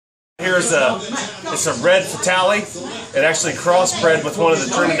Here's it's a red Fatale. It actually crossbred with one of the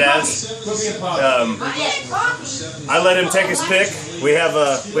Trinidads. I let him take his pick. We have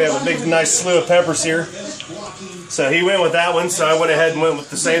a big nice slew of peppers here. So he went with that one. So I went ahead and went with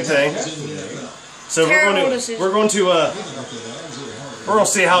the same thing. So we're going to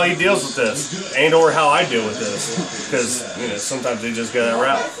see how he deals with this, and or how I deal with this, because sometimes they just go that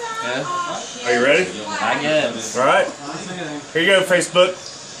route. Yeah. Are you ready? I guess. All right. Here you go, Facebook.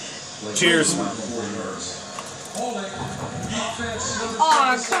 Cheers.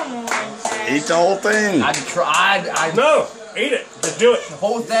 Oh, come on. Eat the whole thing. I tried. No, eat it. Just do it. The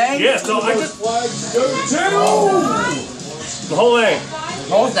whole thing? Yes, no, I just... The whole thing.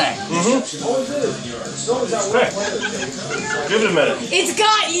 The whole thing. Hey, give it a minute. It's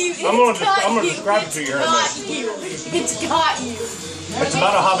got you. I'm gonna describe it to you here in a minute. It's got you. It's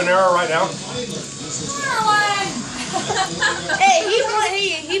about a habanero right now. Hey,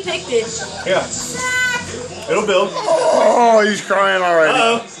 he picked it. Yeah. It'll build. Oh, he's crying already.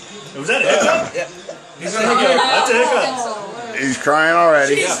 Uh-oh. Was that a hiccup? Yeah. That's a hiccup. He's crying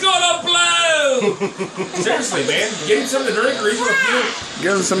already. He's gonna blow! Seriously, man. Get him something to drink or he's gonna puke.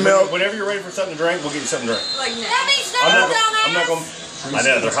 Give him some milk. Whenever you're ready for something to drink, we'll get you something to drink. Like that means I'm not going. I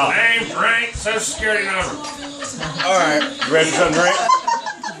know, they're hot. Name, drink, social security number. Alright. You ready for something to drink?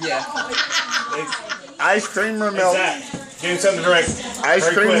 Yeah. Ice cream or milk? Zach, get him something to drink. Ice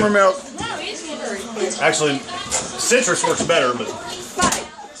Very cream quick. or milk? Actually, citrus works better, but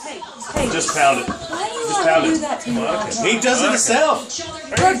just pound it. Why do you Just want pound to do it. that to me? He does it himself.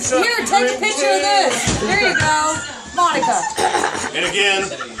 Here, take a picture of this. There you go. Monica. And again.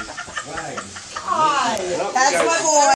 That's my boy.